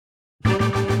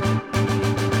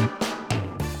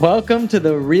Welcome to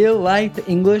the Real Life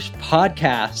English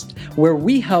Podcast, where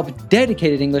we help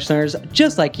dedicated English learners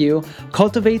just like you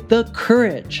cultivate the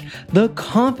courage, the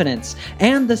confidence,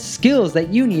 and the skills that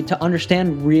you need to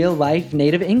understand real life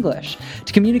native English,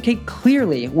 to communicate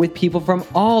clearly with people from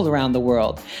all around the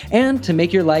world, and to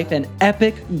make your life an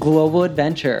epic global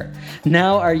adventure.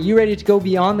 Now, are you ready to go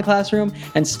beyond the classroom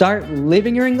and start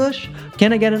living your English?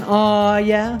 Can I get an aw,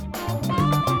 yeah?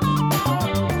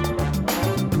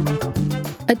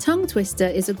 A tongue twister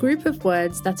is a group of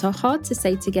words that are hard to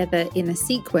say together in a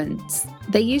sequence.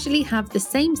 They usually have the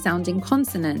same sounding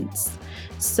consonants.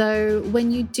 So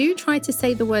when you do try to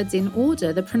say the words in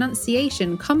order, the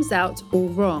pronunciation comes out all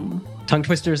wrong. Tongue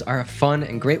twisters are a fun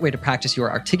and great way to practice your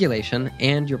articulation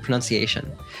and your pronunciation.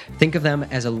 Think of them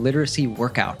as a literacy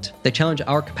workout. They challenge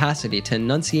our capacity to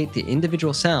enunciate the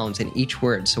individual sounds in each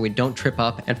word so we don't trip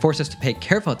up and force us to pay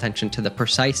careful attention to the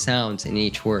precise sounds in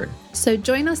each word. So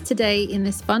join us today in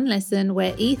this fun lesson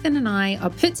where Ethan and I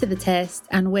are put to the test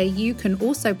and where you can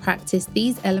also practice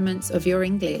these elements of your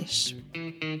English.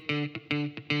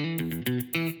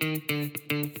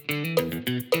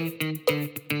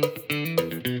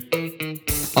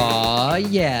 Aw,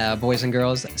 yeah, boys and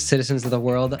girls, citizens of the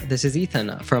world, this is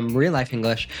Ethan from Real Life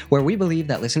English, where we believe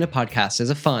that listening to podcasts is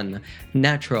a fun,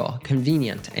 natural,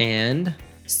 convenient, and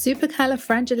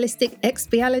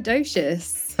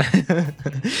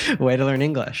supercalifragilisticexpialidocious way to learn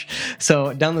English.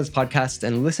 So download this podcast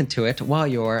and listen to it while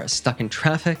you're stuck in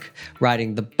traffic,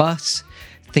 riding the bus,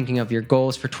 thinking of your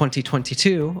goals for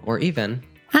 2022, or even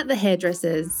at the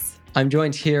hairdressers. I'm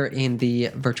joined here in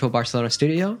the virtual Barcelona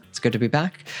studio. It's good to be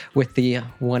back with the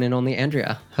one and only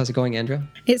Andrea. How's it going, Andrea?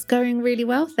 It's going really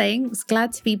well, thanks.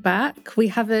 Glad to be back. We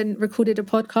haven't recorded a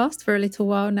podcast for a little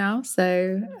while now,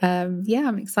 so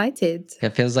I'm excited.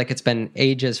 It feels like it's been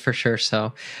ages for sure.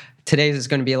 So today's is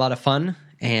going to be a lot of fun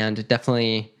and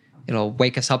definitely it'll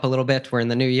wake us up a little bit. We're in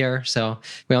the new year, so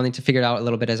we all need to figure out a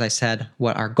little bit, as I said,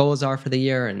 what our goals are for the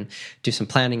year and do some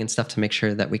planning and stuff to make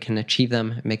sure that we can achieve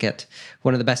them and make it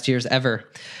one of the best years ever.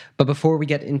 But before we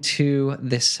get into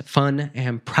this fun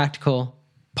and practical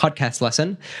podcast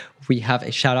lesson, we have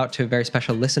a shout out to a very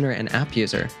special listener and app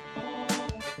user.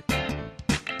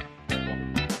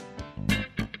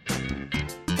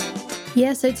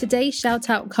 Yeah, so today's shout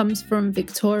out comes from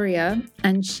Victoria,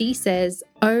 and she says,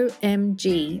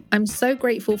 OMG, I'm so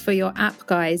grateful for your app,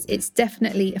 guys. It's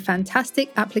definitely a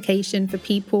fantastic application for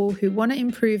people who want to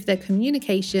improve their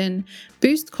communication,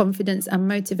 boost confidence and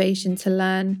motivation to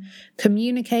learn,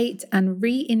 communicate, and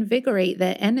reinvigorate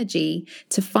their energy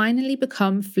to finally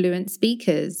become fluent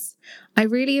speakers. I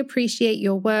really appreciate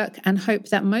your work and hope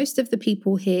that most of the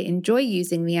people here enjoy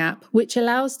using the app, which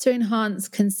allows to enhance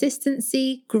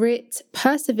consistency, grit,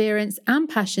 perseverance, and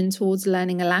passion towards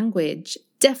learning a language.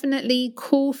 Definitely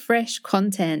cool, fresh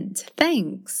content.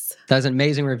 Thanks. That was an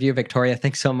amazing review, Victoria.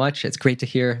 Thanks so much. It's great to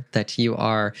hear that you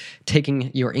are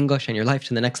taking your English and your life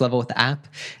to the next level with the app.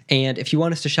 And if you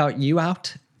want us to shout you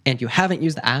out and you haven't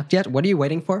used the app yet, what are you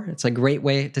waiting for? It's a great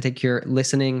way to take your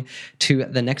listening to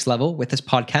the next level with this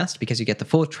podcast because you get the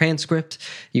full transcript,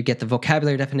 you get the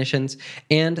vocabulary definitions,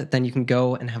 and then you can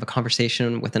go and have a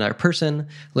conversation with another person,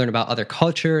 learn about other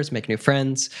cultures, make new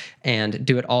friends, and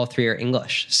do it all through your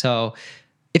English. So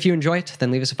if you enjoy it,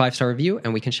 then leave us a 5-star review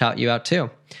and we can shout you out too.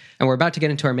 And we're about to get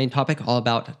into our main topic, all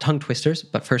about tongue twisters,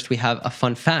 but first we have a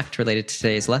fun fact related to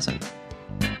today's lesson.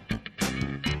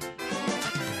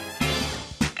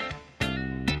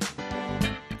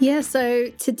 Yeah, so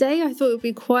today I thought it would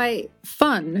be quite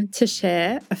fun to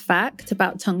share a fact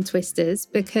about tongue twisters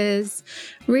because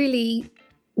really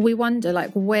we wonder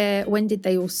when did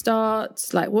they all start?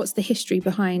 What's the history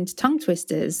behind tongue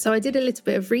twisters? So I did a little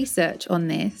bit of research on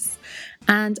this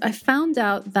and I found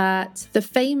out that the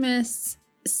famous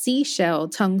seashell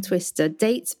tongue twister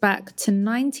dates back to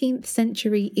 19th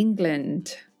century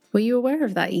England. Were you aware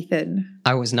of that, Ethan?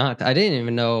 I was not. I didn't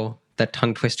even know that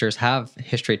tongue twisters have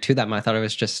history to them. I thought it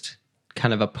was just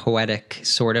kind of a poetic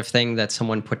sort of thing that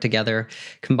someone put together,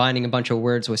 combining a bunch of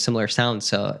words with similar sounds.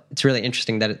 So it's really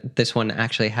interesting that this one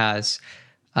actually has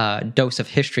a dose of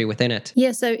history within it.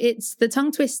 Yeah, so it's the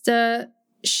tongue twister.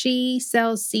 She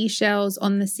sells seashells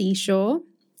on the seashore.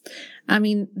 I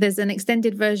mean, there's an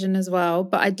extended version as well,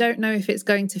 but I don't know if it's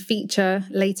going to feature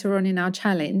later on in our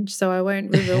challenge, so I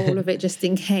won't reveal all of it just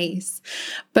in case.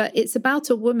 But it's about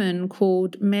a woman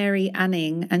called Mary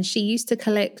Anning, and she used to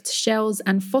collect shells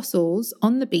and fossils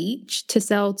on the beach to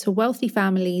sell to wealthy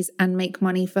families and make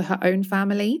money for her own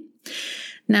family.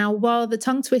 Now, while the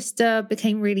tongue twister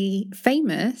became really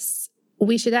famous,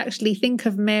 we should actually think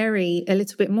of Mary a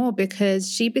little bit more, because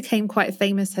she became quite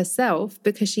famous herself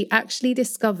because she actually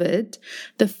discovered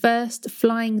the first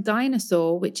flying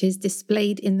dinosaur, which is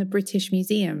displayed in the British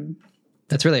Museum.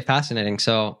 That's really fascinating.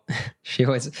 So she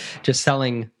was just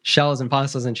selling shells and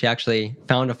fossils, and she actually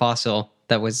found a fossil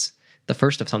that was the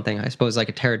first of something, I suppose, like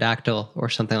a pterodactyl or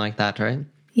something like that, right?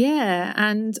 Yeah,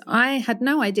 and I had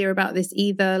no idea about this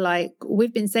either. Like,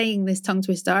 we've been saying this tongue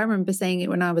twister. I remember saying it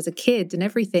when I was a kid and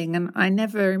everything, and I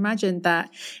never imagined that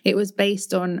it was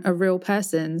based on a real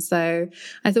person. So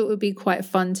I thought it would be quite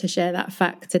fun to share that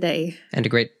fact today. And a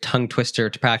great tongue twister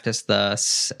to practice the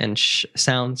s and sh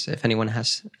sounds, if anyone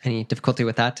has any difficulty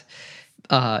with that.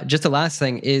 Just the last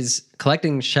thing, is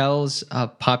collecting shells a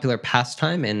popular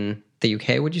pastime in the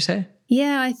UK, would you say?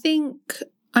 Yeah,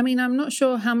 I'm not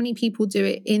sure how many people do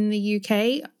it in the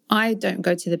UK. I don't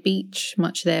go to the beach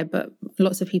much there, but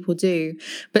lots of people do.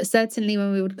 But certainly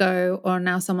when we would go on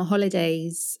our summer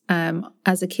holidays,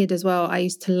 as a kid as well, I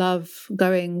used to love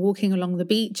walking along the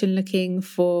beach and looking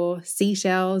for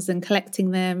seashells and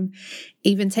collecting them,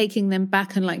 even taking them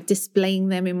back and like displaying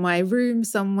them in my room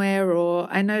somewhere. Or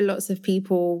I know lots of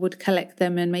people would collect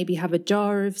them and maybe have a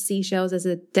jar of seashells as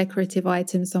a decorative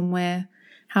item somewhere.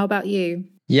 How about you?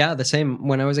 Yeah, the same.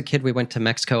 When I was a kid, we went to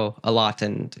Mexico a lot,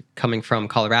 and coming from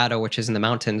Colorado, which is in the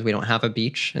mountains, we don't have a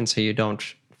beach, and so you don't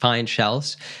find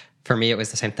shells. For me, it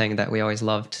was the same thing, that we always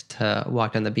loved to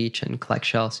walk down the beach and collect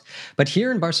shells. But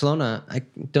here in Barcelona, I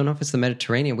don't know if it's the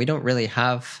Mediterranean, we don't really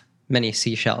have many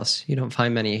seashells. You don't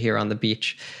find many here on the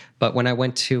beach. But when I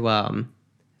went to, I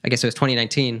guess it was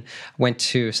 2019, went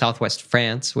to southwest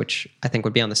France, which I think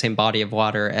would be on the same body of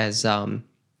water as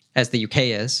the UK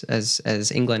is,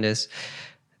 as England is.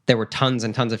 There were tons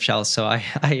and tons of shells. So I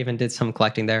even did some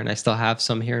collecting there, and I still have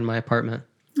some here in my apartment.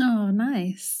 Oh,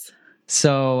 nice.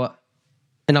 So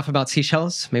enough about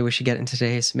seashells. Maybe we should get into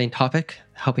today's main topic,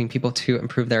 helping people to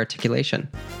improve their articulation.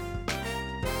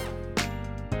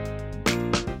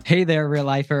 Hey there, real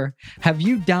lifer. Have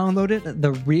you downloaded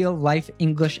the Real Life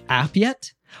English app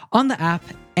yet? On the app,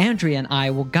 Andrea and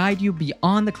I will guide you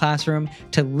beyond the classroom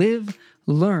to live,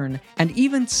 learn, and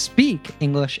even speak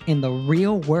English in the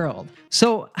real world.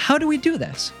 So how do we do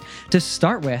this? To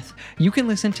start with, you can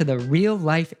listen to the Real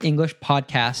Life English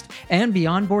podcast and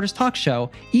Beyond Borders talk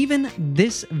show, even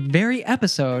this very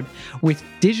episode, with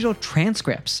digital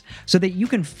transcripts so that you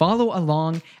can follow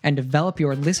along and develop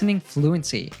your listening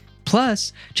fluency.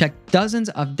 Plus, check dozens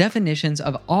of definitions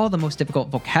of all the most difficult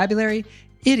vocabulary,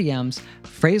 idioms,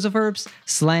 phrasal verbs,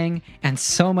 slang, and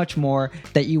so much more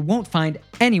that you won't find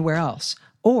anywhere else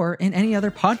or in any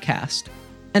other podcast.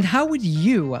 And how would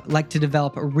you like to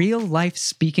develop real-life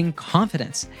speaking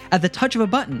confidence at the touch of a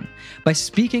button by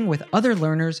speaking with other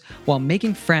learners while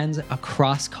making friends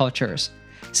across cultures?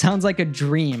 Sounds like a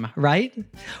dream, right?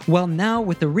 Well, now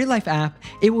with the Real Life app,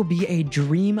 it will be a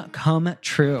dream come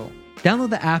true. Download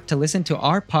the app to listen to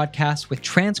our podcast with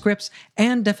transcripts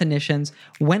and definitions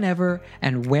whenever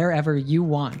and wherever you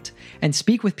want, and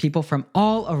speak with people from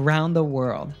all around the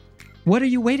world. What are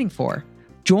you waiting for?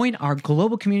 Join our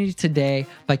global community today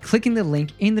by clicking the link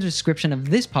in the description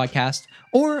of this podcast,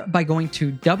 or by going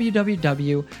to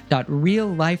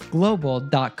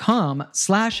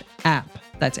www.reallifeglobal.com/app.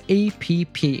 That's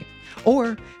APP.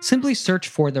 Or simply search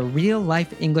for the Real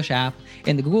Life English app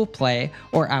in the Google Play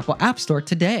or Apple App Store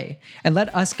today, and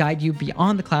let us guide you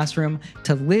beyond the classroom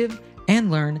to live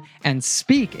and learn and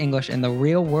speak English in the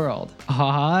real world.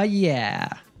 Ah, yeah.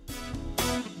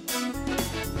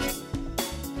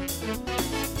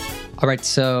 All right,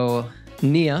 so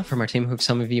Nia from our team, who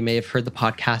some of you may have heard the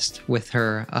podcast with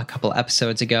her a couple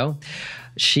episodes ago,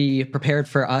 she prepared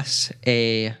for us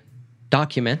a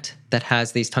document that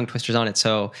has these tongue twisters on it.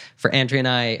 So for Andrea and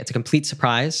I, it's a complete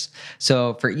surprise.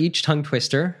 So for each tongue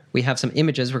twister, we have some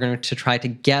images. We're going to try to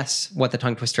guess what the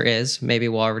tongue twister is. Maybe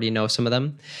we'll already know some of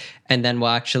them. And then we'll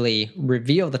actually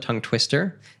reveal the tongue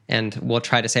twister, and we'll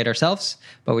try to say it ourselves.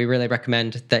 But we really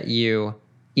recommend that you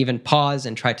even pause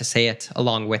and try to say it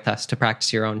along with us to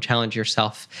practice your own, challenge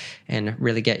yourself, and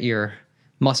really get your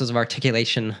muscles of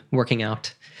articulation working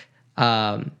out.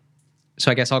 So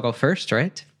I guess I'll go first,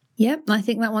 right? Yep, I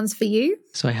think that one's for you.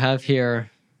 So I have here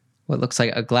what looks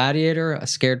like a gladiator, a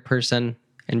scared person,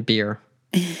 and beer.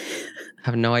 I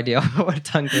have no idea what a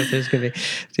tongue twister could be.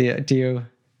 Do you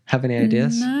have any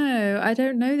ideas? No, I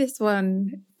don't know this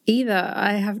one either.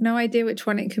 I have no idea which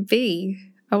one it could be.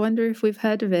 I wonder if we've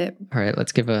heard of it. All right, I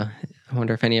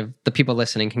wonder if any of the people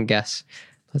listening can guess.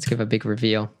 Let's give a big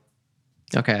reveal.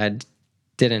 Okay, I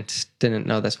didn't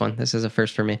know this one. This is a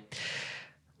first for me.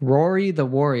 Rory the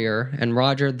warrior and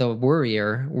Roger the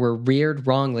worrier were reared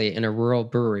wrongly in a rural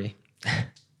brewery.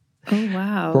 Oh,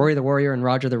 wow. Rory the Warrior and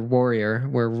Roger the Warrior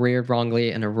were reared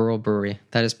wrongly in a rural brewery.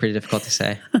 That is pretty difficult to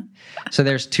say. So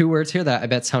there's two words here that I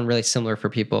bet sound really similar for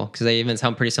people because they even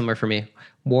sound pretty similar for me.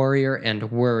 Warrior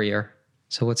and worrier.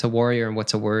 So what's a warrior and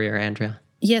what's a worrier, Andrea?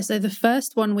 Yeah, so the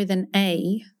first one with an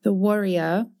A, the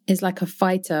warrior, is like a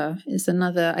fighter. It's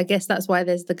another, I guess that's why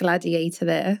there's the gladiator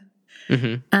there.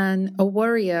 Mm-hmm. And a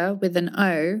warrior with an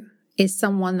O is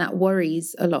someone that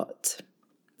worries a lot.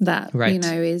 That, Right.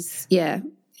 is,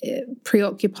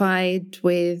 preoccupied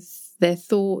with their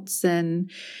thoughts and,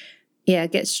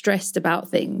 gets stressed about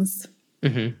things.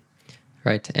 Mm-hmm.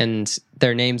 Right. And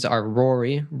their names are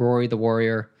Rory the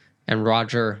Warrior, and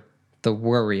Roger the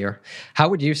Worrier. How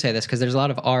would you say this? Because there's a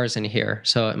lot of R's in here,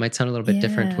 so it might sound a little bit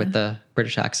different with the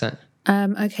British accent.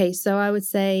 Okay, so I would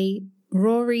say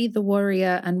Rory the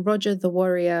Warrior and Roger the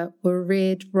Warrior were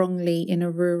reared wrongly in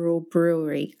a rural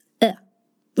brewery.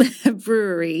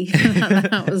 Brewery.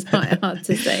 That was quite hard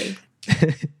to say.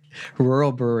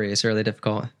 Rural brewery is really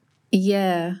difficult.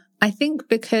 Yeah. I think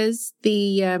because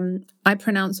I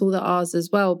pronounce all the R's as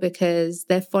well because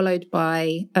they're followed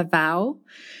by a vowel.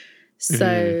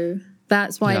 So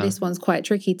that's why this one's quite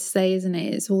tricky to say, isn't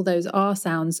it? It's all those R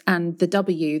sounds and the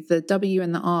W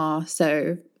and the R.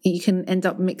 So you can end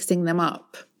up mixing them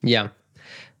up. Yeah.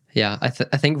 Yeah. I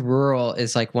think rural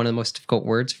is like one of the most difficult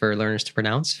words for learners to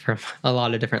pronounce from a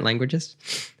lot of different languages.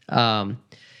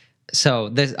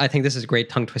 So I think this is a great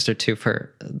tongue twister too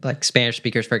for like Spanish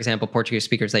speakers, for example, Portuguese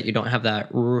speakers, that you don't have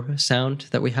that R sound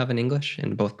that we have in English,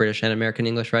 in both British and American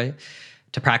English, right?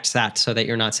 To practice that so that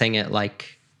you're not saying it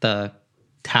like the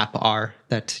tap R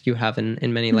that you have in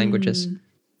many languages.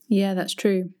 Yeah, that's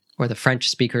true. Or the French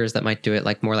speakers that might do it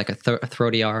like more like a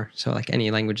throaty R. So like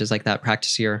any languages like that,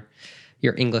 practice your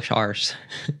English R's.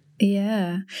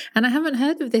 Yeah. And I haven't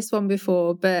heard of this one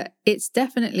before, but it's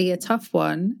definitely a tough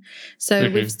one. So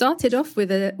we've started off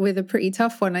with a pretty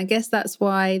tough one. I guess that's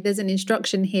why there's an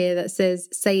instruction here that says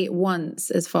say it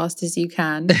once as fast as you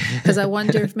can. Because I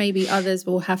wonder if maybe others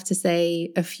will have to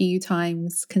say a few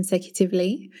times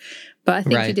consecutively. But I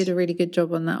think you did a really good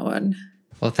job on that one.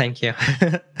 Well, thank you.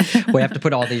 We have to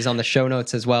put all these on the show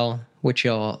notes as well, which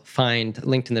you'll find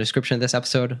linked in the description of this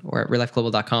episode or at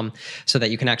reallifeglobal.com so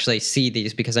that you can actually see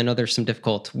these, because I know there's some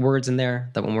difficult words in there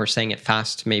that when we're saying it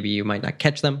fast, maybe you might not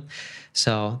catch them.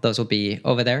 So those will be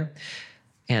over there.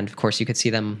 And of course, you could see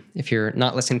them if you're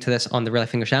not listening to this on the Real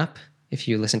Life English app. If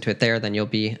you listen to it there, then you'll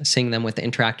be seeing them with the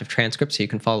interactive transcript so you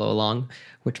can follow along,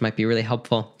 which might be really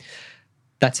helpful.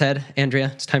 That said, Andrea,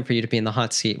 it's time for you to be in the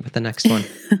hot seat with the next one.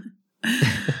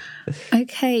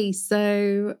 Okay,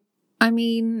 so I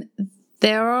mean,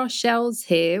 there are shells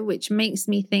here, which makes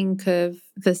me think of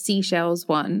the seashells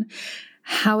one.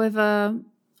 However,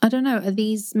 I don't know, are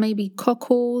these maybe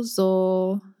cockles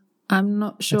or I'm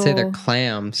not sure. I'd say they're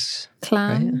clams.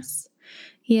 Clams?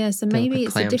 Right? Yeah, so maybe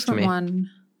it's a different one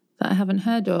that I haven't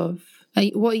heard of.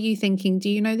 What are you thinking? Do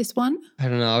you know this one? I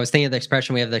don't know. I was thinking of the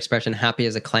expression, we have the expression happy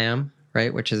as a clam,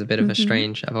 right? Which is a bit of a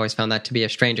strange, I've always found that to be a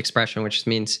strange expression, which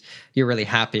means you're really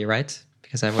happy, right?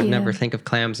 Because I would never think of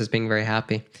clams as being very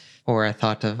happy. Or I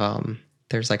thought of,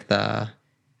 there's like the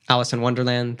Alice in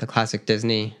Wonderland, the classic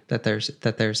Disney, that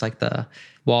there's like the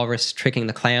walrus tricking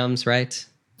the clams, right?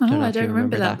 I don't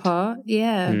remember that part.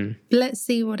 Yeah. Let's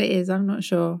see what it is. I'm not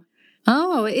sure.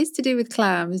 Oh, it is to do with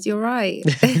clams. You're right.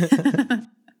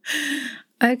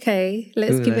 Okay,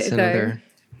 let's give it a go.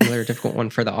 Another difficult one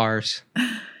for the R's.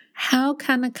 How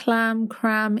can a clam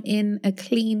cram in a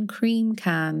clean cream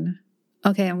can?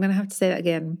 Okay, I'm going to have to say that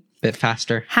again. Bit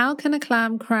faster. How can a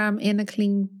clam cram in a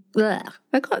clean... Blech,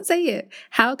 I can't say it.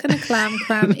 How can a clam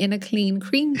cram in a clean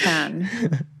cream can?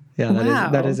 Yeah,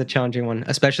 that is a challenging one.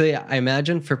 Especially, I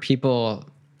imagine for people,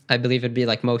 I believe it'd be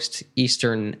like most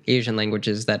Eastern Asian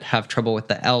languages that have trouble with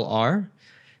the LR.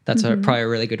 That's probably a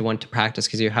really good one to practice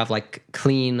because you have like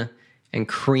clean and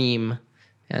cream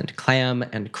and clam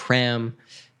and cram,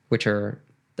 which are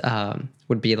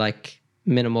would be like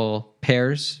minimal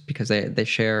pairs because they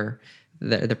share,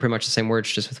 they're pretty much the same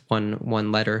words, just with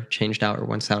one letter changed out or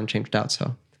one sound changed out.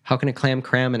 So how can a clam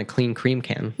cram in a clean cream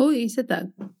can? Oh, you said that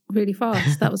really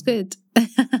fast. That was good.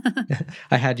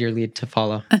 I had your lead to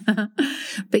follow.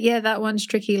 But yeah, that one's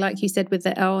tricky, like you said, with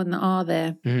the L and the R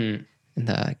there. Mm-hmm. And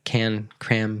the can,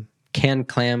 clam,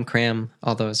 cram,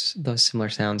 all those similar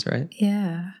sounds, right?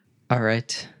 Yeah. All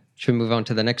right. Should we move on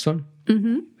to the next one?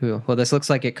 Mm-hmm. Well, this looks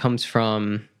like it comes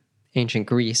from ancient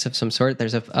Greece of some sort.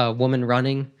 There's a woman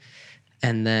running,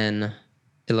 and then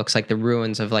it looks like the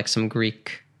ruins of like some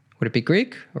Greek. Would it be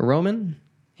Greek or Roman?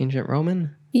 Ancient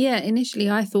Roman? Yeah,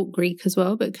 initially I thought Greek as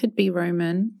well, but it could be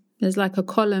Roman. There's like a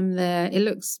column there. It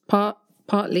looks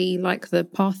partly like the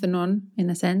Parthenon in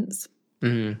a sense.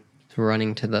 Mm-hmm.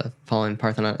 running to the fallen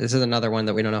Parthenon. This is another one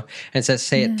that we don't know. And it says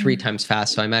say it 3 times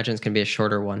fast, so I imagine it's going to be a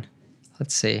shorter one.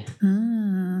 Let's see.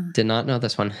 Did not know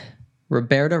this one.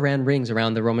 Roberta ran rings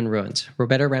around the Roman ruins.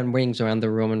 Roberta ran rings around the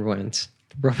Roman ruins.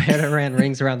 Roberta ran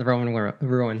rings around the Roman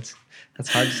ruins. That's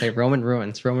hard to say. Roman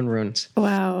ruins. Roman ruins.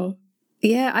 Wow.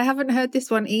 Yeah, I haven't heard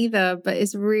this one either, but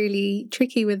it's really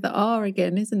tricky with the R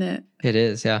again, isn't it? It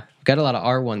is, yeah. We've got a lot of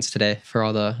R ones today for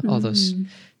all those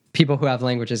people who have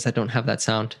languages that don't have that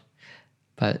sound.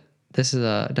 But this is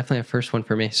definitely a first one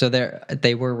for me. So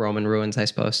they were Roman ruins, I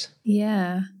suppose.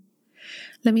 Yeah.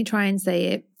 Let me try and say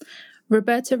it.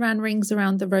 Roberta ran rings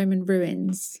around the Roman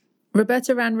ruins.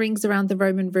 Roberta ran rings around the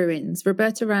Roman ruins.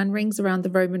 Roberta ran rings around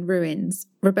the Roman ruins.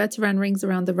 Roberta ran rings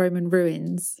around the Roman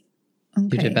ruins.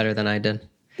 Okay. You did better than I did.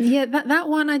 Yeah, that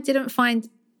one I didn't find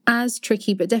as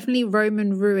tricky, but definitely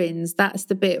Roman ruins. That's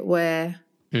the bit where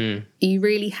you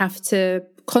really have to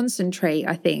concentrate,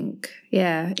 I think.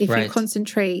 Yeah, if you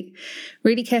concentrate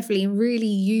really carefully and really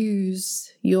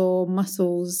use your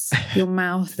muscles, your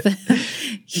mouth,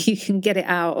 you can get it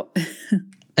out.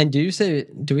 And do we say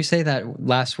that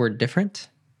last word different?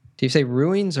 Do you say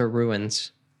ruins or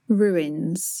ruins?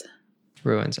 Ruins.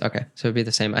 Ruins. Okay. So it'd be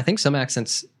the same. I think some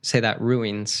accents say that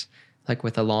ruins, like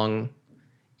with a long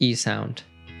E sound.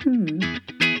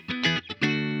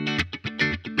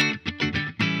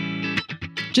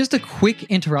 Just a quick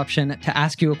interruption to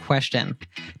ask you a question.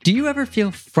 Do you ever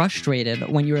feel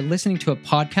frustrated when you are listening to a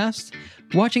podcast,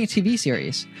 watching a TV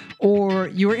series, or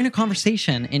you are in a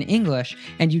conversation in English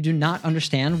and you do not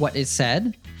understand what is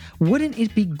said? Wouldn't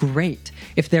it be great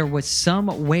if there was some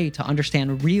way to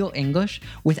understand real English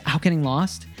without getting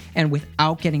lost and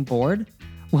without getting bored?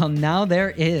 Well, now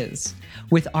there is.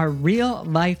 With our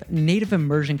real-life native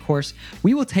immersion course,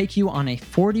 we will take you on a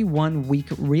 41-week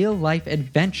real-life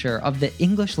adventure of the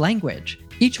English language,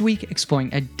 each week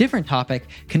exploring a different topic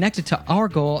connected to our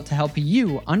goal to help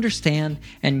you understand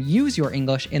and use your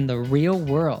English in the real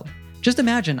world. Just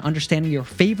imagine understanding your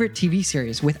favorite TV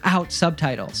series without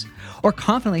subtitles, or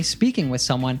confidently speaking with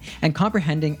someone and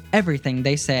comprehending everything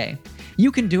they say. You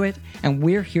can do it, and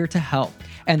we're here to help.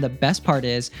 And the best part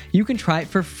is, you can try it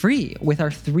for free with our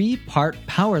 3-part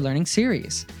Power Learning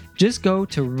series. Just go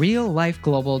to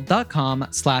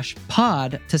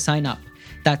reallifeglobal.com/pod to sign up.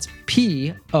 That's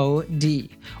POD.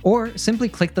 Or simply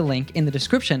click the link in the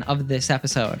description of this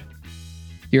episode.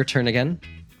 Your turn again.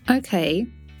 Okay.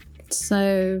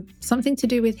 So something to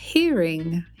do with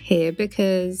hearing here,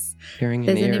 because Hearing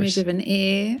there's in an ears. image of an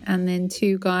ear and then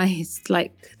 2 guys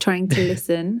like trying to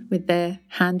listen with their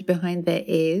hand behind their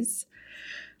ears.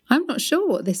 I'm not sure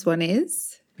what this one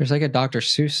is. There's like a Dr.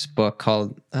 Seuss book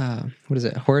called, what is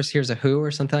it? Horace Hears a Who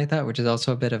or something like that, which is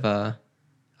also a bit of a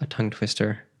tongue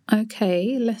twister.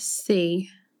 Okay, let's see.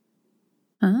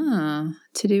 To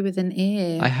do with an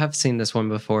ear. I have seen this one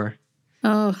before.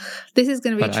 Oh, this is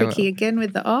going to be But tricky again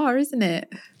with the R, isn't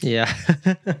it? Yeah.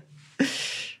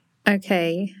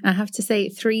 Okay, I have to say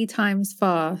it 3 times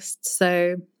fast.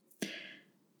 So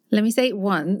let me say it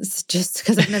once, just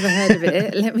because I've never heard of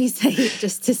it. Let me say it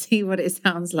just to see what it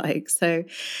sounds like. So,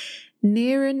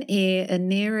 near an ear, a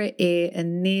nearer ear, a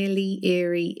nearly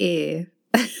eerie ear.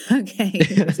 Okay,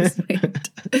 this is weird.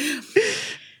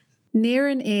 Near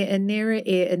an ear, a nearer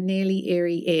ear, a nearly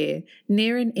eerie ear.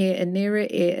 Near an ear, a nearer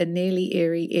ear, a nearly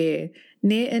eerie ear.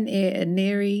 Near an ear, a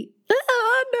neary...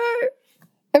 Oh, no!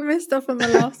 I messed up on the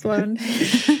last one.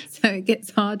 So it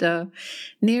gets harder.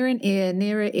 Near an ear,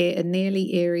 nearer ear, a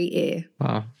nearly eerie ear.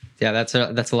 Wow. Yeah, that's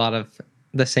a lot of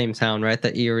the same sound, right?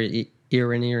 The ear and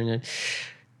ear,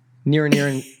 near and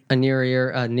near, a near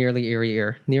ear, a nearly eerie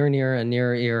ear. Near and near, a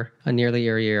near ear, a nearly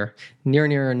eerie ear. Near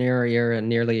a near ear, a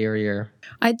nearly eerie ear.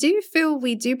 I do feel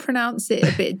we do pronounce it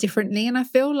a bit differently, and I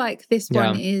feel like this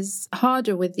one is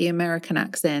harder with the American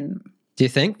accent. Do you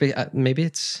think? Maybe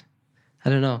it's, I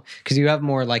don't know, because you have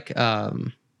more like, what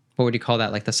would you call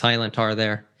that? Like the silent R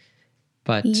there.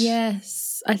 But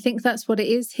yes, I think that's what it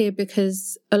is here,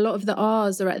 because a lot of the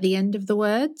R's are at the end of the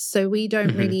word, so we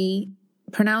don't really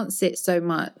pronounce it so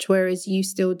much, whereas you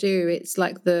still do. It's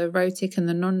like the rhotic and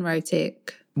the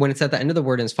non-rhotic. When it's at the end of the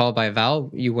word and it's followed by a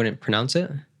vowel, you wouldn't pronounce it?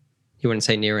 You wouldn't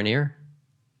say near and ear?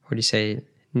 Or do you say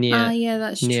near? Yeah,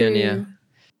 that's near, true. Near.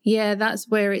 Yeah, that's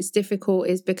where it's difficult,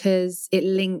 is because it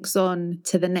links on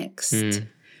to the next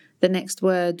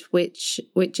word, which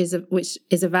is a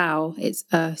vowel. It's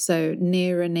so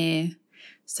near and near.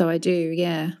 So I do,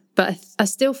 yeah. But I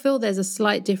still feel there's a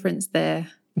slight difference there.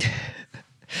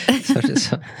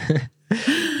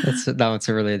 That one's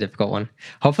a really difficult one.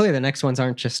 Hopefully the next ones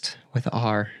aren't just with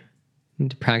R. Need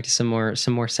to practice some more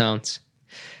sounds.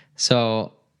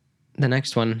 So the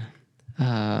next one,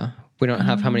 we don't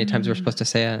have how many times we're supposed to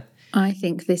say it. I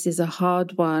think this is a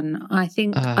hard one. I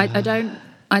think I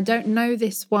don't know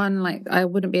this one. Like, I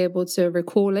wouldn't be able to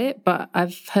recall it, but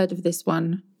I've heard of this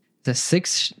one.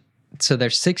 So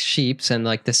there's 6 sheeps, and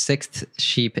like the 6th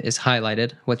sheep is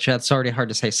highlighted, which that's already hard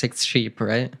to say, 6th sheep,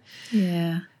 right?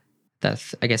 Yeah.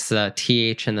 That's, I guess, the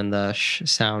TH and then the sh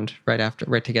sound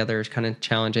right together is kind of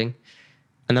challenging.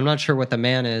 And I'm not sure what the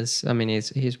man is. I mean,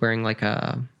 he's wearing like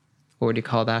what would you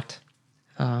call that?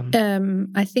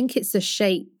 I think it's a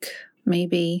shake,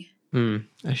 maybe.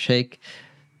 A shake.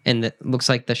 And it looks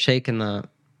like the shake and the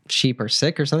sheep are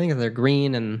sick or something. They're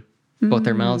green and both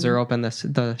their mouths are open.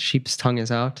 The sheep's tongue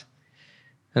is out.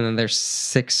 And then there's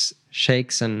 6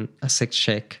 shakes and a 6th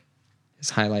shake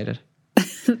is highlighted.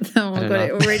 Oh my God,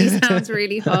 it already sounds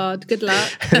really hard. Good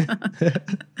luck.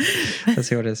 Let's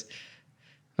see what it is.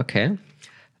 Okay.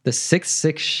 The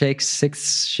 6th shakes,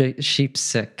 6th sheep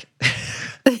sick.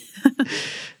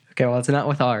 Okay, well, it's not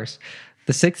with ours.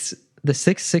 The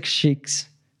 6th shakes,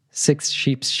 6th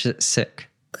sheep sick.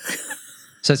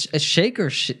 So it's a shake or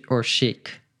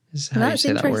chic is how That's you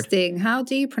say that word. interesting. How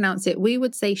do you pronounce it? We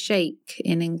would say shake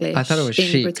in English. I thought it was in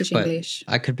chic, British but English.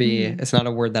 I could be. It's not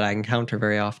a word that I encounter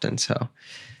very often, so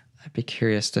I'd be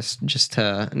curious just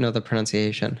to know the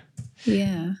pronunciation.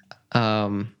 Yeah.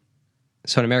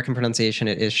 So in American pronunciation,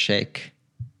 it is shake.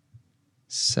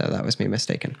 So that was me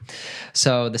mistaken.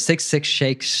 So the 6th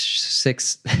shakes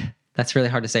 6. That's really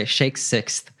hard to say. Shake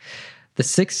 6th. The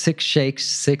 6th shakes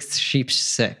 6th sheep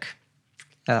sick.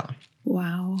 Oh.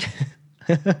 Wow.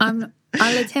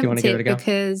 I'll attempt it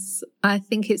because I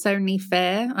think it's only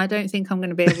fair. I don't think I'm going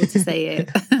to be able to say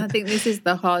it. I think this is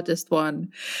the hardest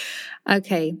one.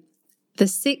 Okay. The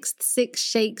 6th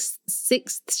shakes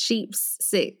 6th sheep's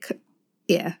sick.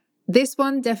 Yeah. This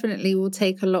one definitely will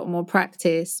take a lot more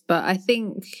practice, but I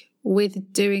think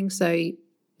with doing so,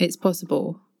 it's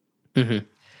possible. Mm-hmm.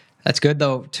 That's good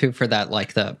though too for that,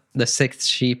 like the 6th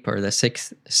sheep or the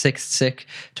sixth sick,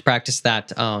 to practice that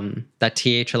that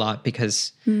th a lot,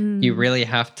 because you really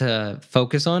have to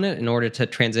focus on it in order to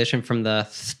transition from the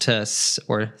th to s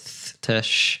or th to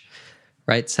sh,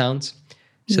 right, sounds.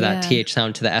 So that th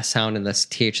sound to the s sound and this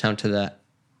th sound to the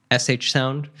sh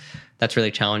sound, that's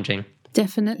really challenging.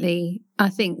 Definitely. I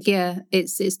think, yeah,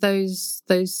 it's those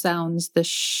sounds, the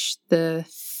sh, the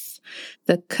th,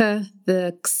 the k,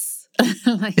 the x.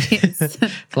 Like it's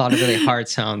a lot of really hard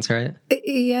sounds, right?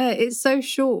 Yeah, it's so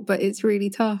short, but it's really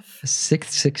tough. The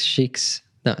 6th shakes,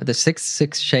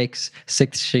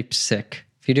 6th sheep sick.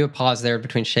 If you do a pause there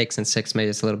between shakes and 6, maybe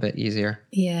it's a little bit easier.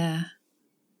 Yeah.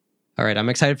 All right, I'm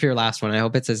excited for your last one. I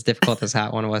hope it's as difficult as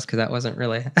that one was, because that wasn't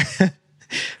really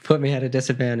put me at a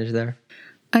disadvantage there.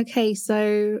 Okay,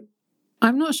 so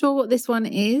I'm not sure what this one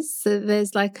is. So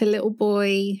there's like a little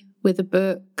boy with a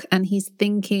book and he's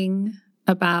thinking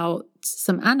about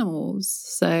some animals.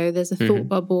 So there's a thought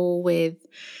bubble with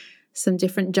some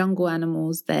different jungle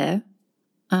animals there.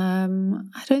 I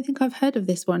don't think I've heard of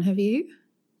this one. Have you?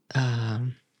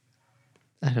 I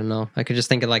don't know. I could just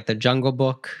think of like the Jungle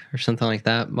Book or something like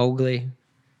that. Mowgli,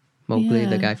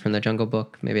 the guy from the Jungle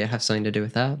Book. Maybe it has something to do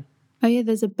with that. Oh, yeah,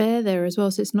 there's a bear there as well,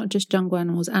 so it's not just jungle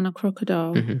animals, and a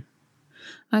crocodile.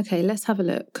 Okay, let's have a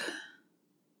look.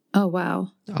 Oh,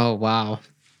 wow. Oh, wow.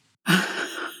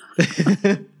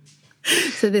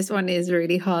 So this one is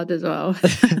really hard as well.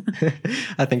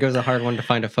 I think it was a hard one to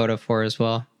find a photo for as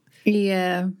well.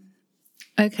 Yeah.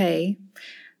 Okay.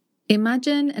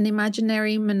 Imagine an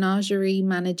imaginary menagerie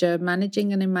manager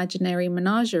managing an imaginary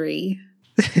menagerie.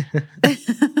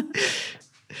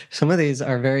 Some of these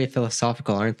are very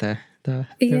philosophical, aren't they? They're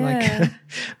like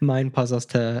mind puzzles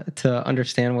to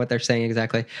understand what they're saying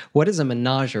exactly. What is a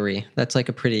menagerie? That's like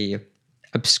a pretty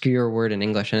obscure word in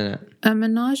English, isn't it? A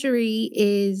menagerie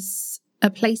is a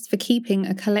place for keeping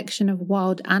a collection of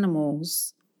wild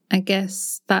animals. I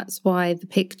guess that's why the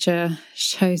picture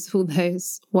shows all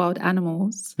those wild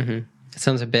animals. It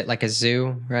sounds a bit like a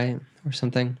zoo, right? Or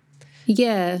something.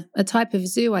 Yeah, a type of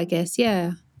zoo, I guess,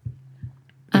 yeah.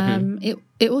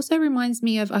 It also reminds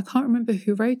me of, I can't remember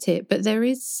who wrote it, but there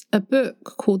is a book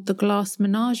called The Glass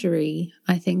Menagerie,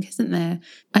 I think, isn't there?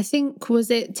 I think,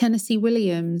 was it Tennessee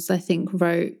Williams, I think,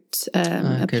 wrote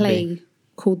a play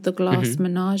called The Glass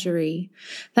Menagerie.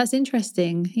 That's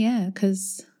interesting, yeah,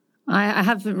 because I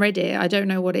haven't read it. I don't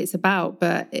know what it's about,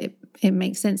 but it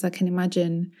makes sense. I can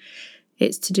imagine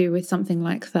it's to do with something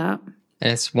like that.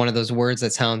 And it's one of those words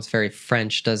that sounds very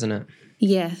French, doesn't it?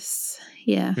 Yes,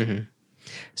 yeah.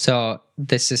 So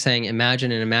this is saying,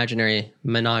 imagine an imaginary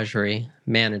menagerie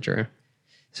manager.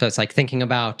 So it's like thinking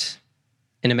about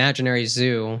an imaginary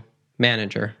zoo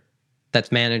manager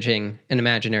that's managing an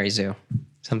imaginary zoo.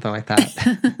 Something like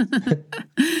that.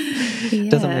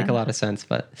 Doesn't make a lot of sense,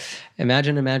 but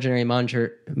imagine imaginary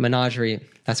menagerie.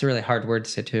 That's a really hard word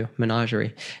to say too.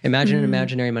 Menagerie. Imagine an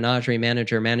imaginary menagerie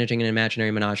manager managing an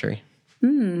imaginary menagerie.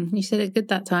 You said it good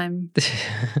that time.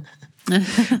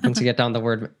 Once you get down the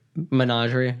word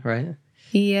menagerie, right?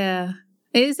 Yeah.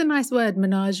 It is a nice word,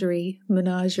 menagerie.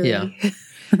 Yeah.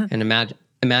 And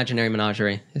imaginary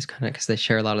menagerie is kind of because they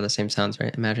share a lot of the same sounds,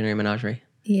 right? Imaginary menagerie.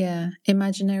 Yeah.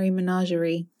 Imaginary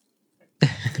menagerie.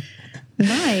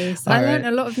 Nice. All I right. learned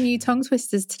a lot of new tongue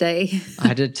twisters today.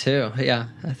 I did too. Yeah.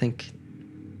 I think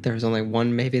there was only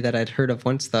one maybe that I'd heard of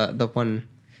once, the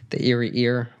eerie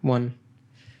ear one.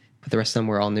 But the rest of them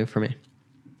were all new for me.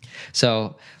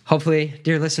 So hopefully,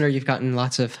 dear listener, you've gotten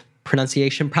lots of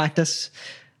pronunciation practice.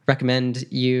 Recommend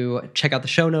you check out the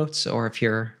show notes, or if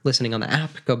you're listening on the app,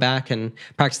 go back and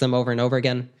practice them over and over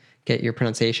again. Get your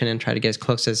pronunciation and try to get as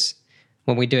close as,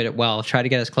 when we do it well, try to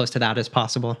get as close to that as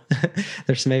possible.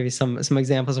 There's maybe some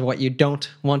examples of what you don't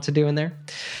want to do in there.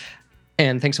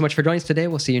 And thanks so much for joining us today.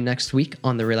 We'll see you next week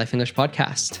on the Real Life English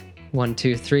Podcast. 1,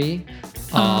 2, 3.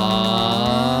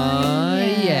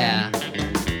 Yeah.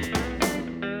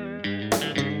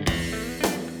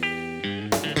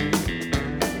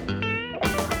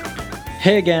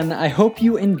 Hey again, I hope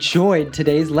you enjoyed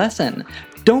today's lesson.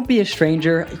 Don't be a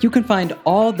stranger. You can find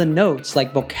all the notes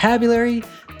like vocabulary,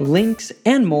 links,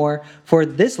 and more for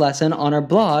this lesson on our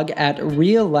blog at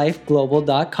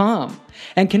reallifeglobal.com.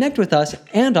 And connect with us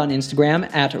and on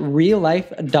Instagram at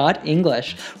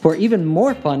reallife.english for even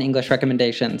more fun English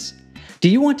recommendations. Do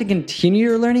you want to continue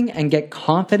your learning and get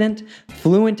confident,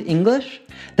 fluent English?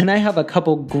 Then I have a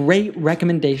couple great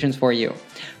recommendations for you.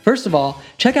 First of all,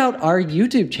 check out our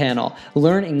YouTube channel,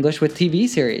 Learn English with TV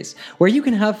series, where you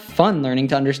can have fun learning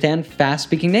to understand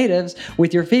fast-speaking natives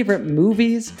with your favorite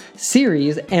movies,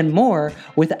 series, and more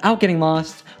without getting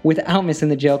lost, without missing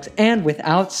the jokes, and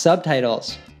without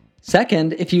subtitles.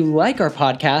 Second, if you like our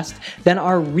podcast, then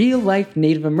our real-life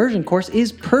native immersion course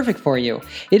is perfect for you.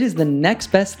 It is the next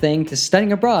best thing to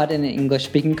studying abroad in an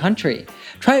English-speaking country.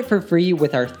 Try it for free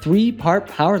with our 3-part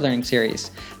power learning series.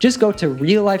 Just go to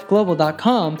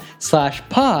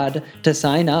reallifeglobal.com/pod to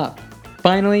sign up.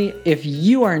 Finally, if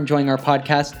you are enjoying our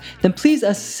podcast, then please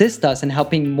assist us in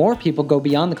helping more people go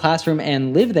beyond the classroom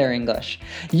and live their English.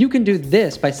 You can do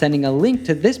this by sending a link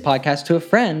to this podcast to a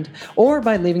friend, or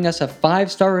by leaving us a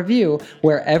 5-star review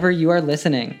wherever you are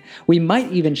listening. We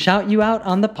might even shout you out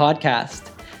on the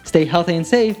podcast. Stay healthy and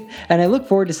safe, and I look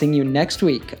forward to seeing you next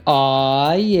week.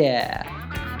 Aw, yeah.